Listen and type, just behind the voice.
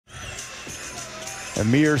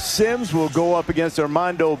Aamir Simms will go up against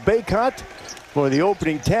Armando Bacot for the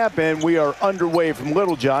opening tap, and we are underway from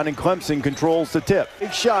Littlejohn, and Clemson controls the tip.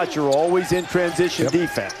 Big shots are always in transition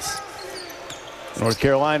defense. North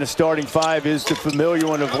Carolina starting five is the familiar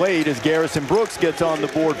one of late as Garrison Brooks gets on the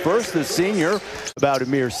board first, the senior, about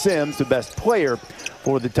Aamir Simms, the best player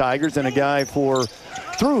for the Tigers, and a guy through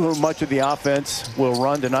whom much of the offense will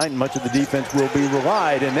run tonight and much of the defense will be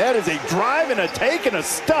relied. And that is a drive and a take and a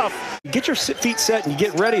stuff. Get your feet set and you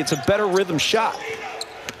get ready. It's a better rhythm shot.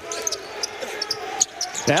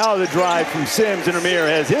 Now the drive from Simms, and Aamir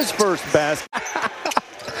has his first basket.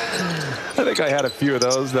 I think I had a few of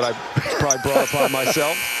those that I probably brought upon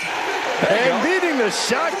myself. And beating the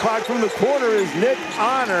shot clock from the corner is Nick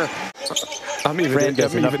Honor. I'm even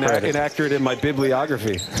inaccurate in my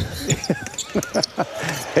bibliography.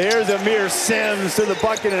 Here's Aamir Simms to the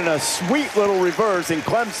bucket in a sweet little reverse, and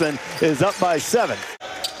Clemson is up by 7.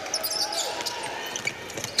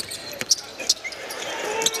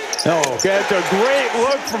 Oh, that's a great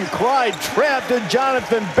look from Clyde Trapp to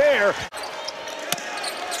Jonathan Bear.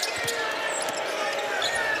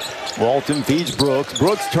 Walton feeds Brooks.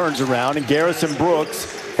 Brooks turns around, and Garrison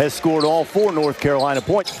Brooks has scored all 4 North Carolina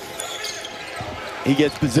points. He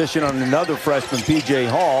gets position on another freshman, P.J.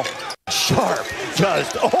 Hall. Sharpe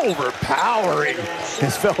just overpowering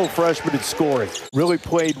his fellow freshman in scoring. Really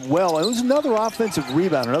played well. And it was another offensive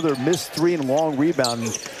rebound, another missed 3 and long rebound.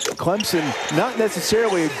 Clemson, not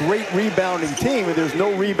necessarily a great rebounding team, and there's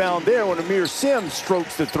no rebound there when Aamir Simms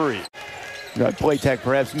strokes the 3. Playtech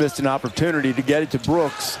perhaps missed an opportunity to get it to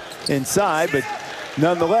Brooks inside, but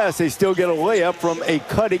nonetheless, they still get a layup from a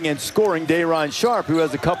cutting and scoring Day'Ron Sharpe, who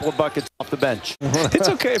has a couple of buckets off the bench. It's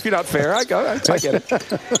okay if you're not fair. I get it.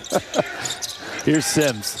 Here's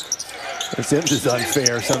Simms. Simms is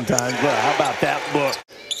unfair sometimes, but how about that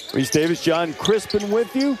look? Reese Davis, John Crispin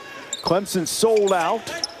with you. Clemson sold out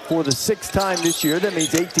for the 6th time this year. That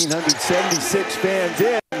means 1,876 fans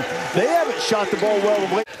in. They haven't shot the ball well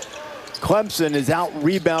of late. Clemson is out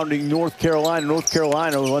rebounding North Carolina. North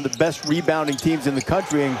Carolina, one of the best rebounding teams in the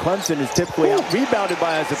country, and Clemson is typically out rebounded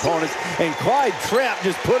by his opponents. And Clyde Trapp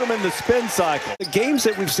just put them in the spin cycle. The games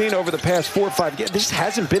that we've seen over the past 4 or 5 games, this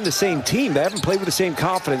hasn't been the same team. They haven't played with the same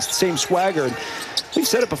confidence, the same swagger. And we've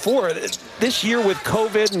said it before. This year with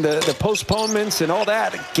COVID and the postponements and all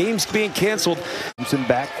that, games being canceled. Clemson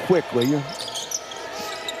back quickly.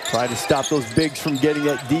 Try to stop those bigs from getting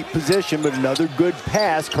that deep position, but another good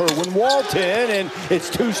pass. Kerwin Walton, and it's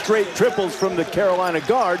 2 straight triples from the Carolina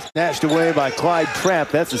guards. Snatched away by Clyde Trapp.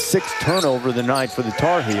 That's a 6th turnover of the night for the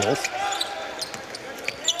Tar Heels.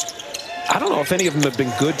 I don't know if any of them have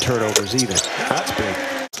been good turnovers either. That's big.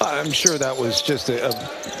 I'm sure that was just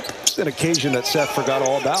an occasion that Seth forgot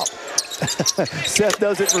all about. Seth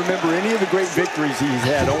doesn't remember any of the great victories he's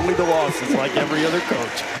had, only the losses like every other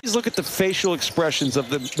coach. Please look at the facial expressions of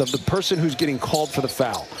the person who's getting called for the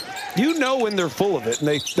foul. You know when they're full of it,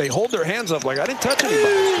 and they hold their hands up like, I didn't touch anybody.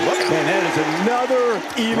 Man, that is another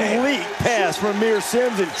elite pass from Aamir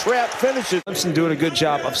Simms, and Trapp finishes. Clemson doing a good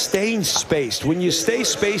job of staying spaced. When you stay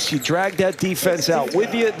spaced, you drag that defense out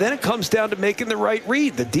with you. Then it comes down to making the right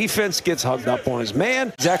read. The defense gets hugged up on his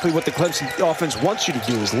man. Exactly what the Clemson offense wants you to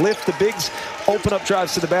do is lift the bigs, open up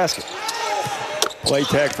drives to the basket. Play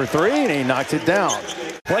tag for 3, and he knocks it down.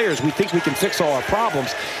 Players, we think we can fix all our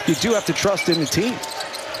problems. You do have to trust in the team.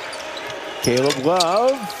 Caleb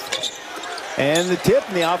Love, and the tip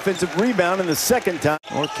and the offensive rebound in the 2nd time.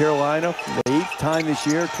 North Carolina, for the 8th time this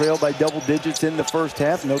year, trailed by double digits in the first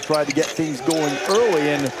half, and they'll try to get things going early,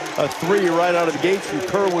 and a 3 right out of the gates from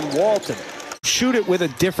Kerwin Walton. Shoot it with a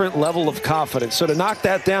different level of confidence. So to knock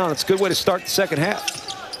that down, it's a good way to start the 2nd half.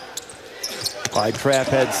 Clyde Trapp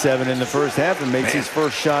had 7 in the first half and makes his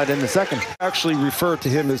first shot in the 2nd. I actually refer to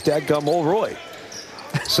him as Dadgum Old Roy.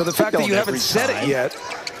 So the fact that you haven't said it yet,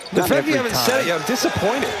 I'm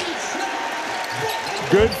disappointed.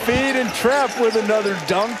 Good feed, and Trapp with another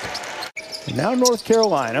dunk. And now North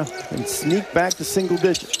Carolina can sneak back to single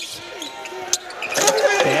digits.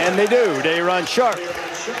 And they do. Day'Ron Sharpe.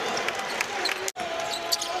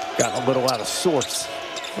 Got a little out of sorts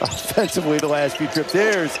offensively the last few trips.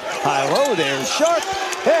 There's high-low, there's Sharpe,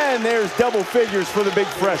 and there's double figures for the big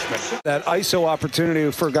freshman. That ISO opportunity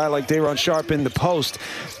for a guy like Day'Ron Sharpe in the post,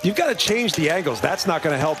 you've got to change the angles. That's not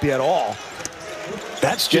going to help you at all.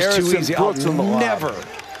 That's just too easy.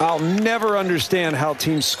 I'll never understand how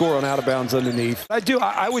teams score on out-of-bounds underneath.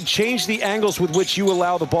 I would change the angles with which you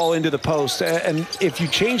allow the ball into the post. And if you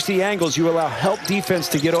change the angles, you allow help defense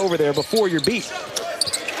to get over there before you're beat.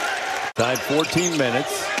 Tied 14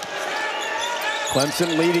 minutes.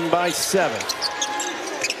 Clemson leading by 7.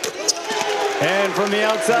 And from the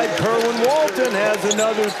outside, Kerwin Walton has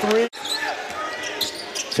another three.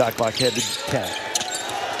 Shot clock headed to 10.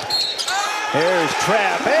 Here's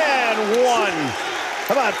Trapp, and one.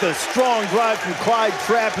 How about the strong drive from Clyde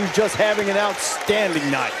Trapp, who's just having an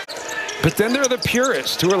outstanding night. But then there are the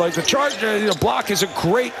purists who are like, the block is a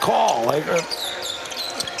great call. Like,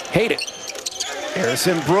 hate it.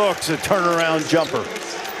 Harrison Brooks, a turnaround jumper.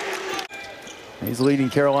 He's leading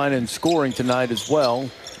Carolina in scoring tonight as well.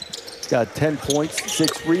 He's got 10 points,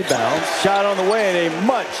 6 rebounds. Shot on the way and a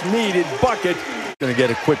much-needed bucket. Going to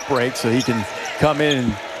get a quick break so he can come in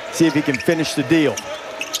and see if he can finish the deal.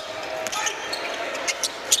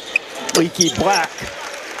 Leaky Black.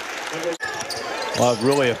 Well,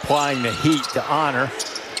 really applying the heat to Honor.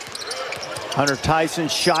 Hunter Tyson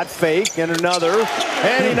shot fake and another,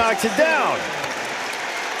 and he knocks it down.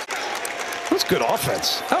 That was good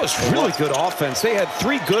offense. That was really good offense. They had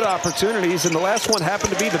 3 good opportunities, and the last one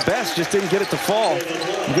happened to be the best. Just didn't get it to fall.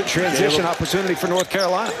 Good transition opportunity for North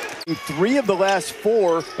Carolina. 3 of the last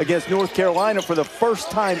 4 against North Carolina for the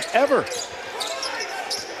first time ever.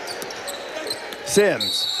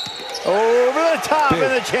 Simms over the top,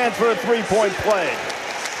 and a chance for a 3-point play.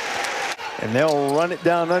 And they'll run it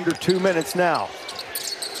down under 2 minutes now.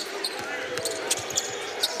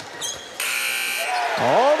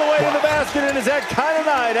 All the way to the basket, and is that kind of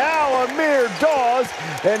night? Aamir Dawes,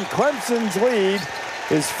 and Clemson's lead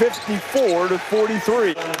is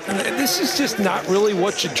 54-43. This is just not really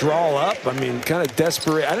what you draw up. I mean, kind of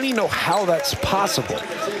desperate. I don't even know how that's possible.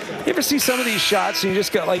 You ever see some of these shots and you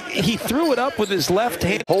just got like, he threw it up with his left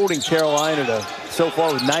hand. Holding Carolina to, so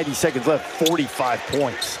far with 90 seconds left, 45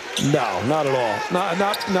 points. No, not at all.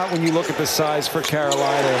 Not when you look at the size for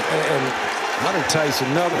Carolina. And Hunter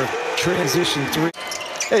Tyson, another transition 3.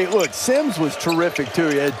 Hey, look, Simms was terrific, too.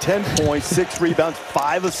 He had 10 points, 6 rebounds,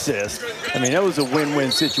 5 assists. I mean, that was a win-win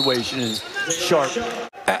situation in Sharpe.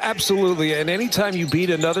 Absolutely, and anytime you beat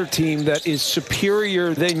another team that is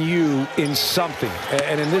superior than you in something,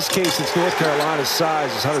 and in this case, it's North Carolina's size,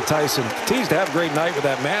 as Hunter Tyson continues to have a great night with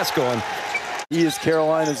that mask on. He is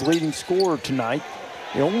Carolina's leading scorer tonight.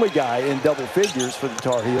 The only guy in double figures for the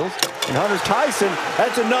Tar Heels. And Hunter Tyson,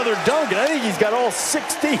 that's another dunk, and I think he's got all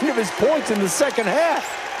 16 of his points in the second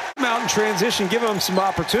half. Out in transition, giving them some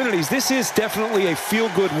opportunities. This is definitely a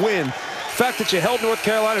feel-good win. The fact that you held North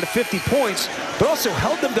Carolina to 50 points, but also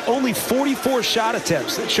held them to only 44 shot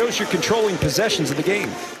attempts. That shows you're controlling possessions of the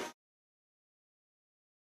game.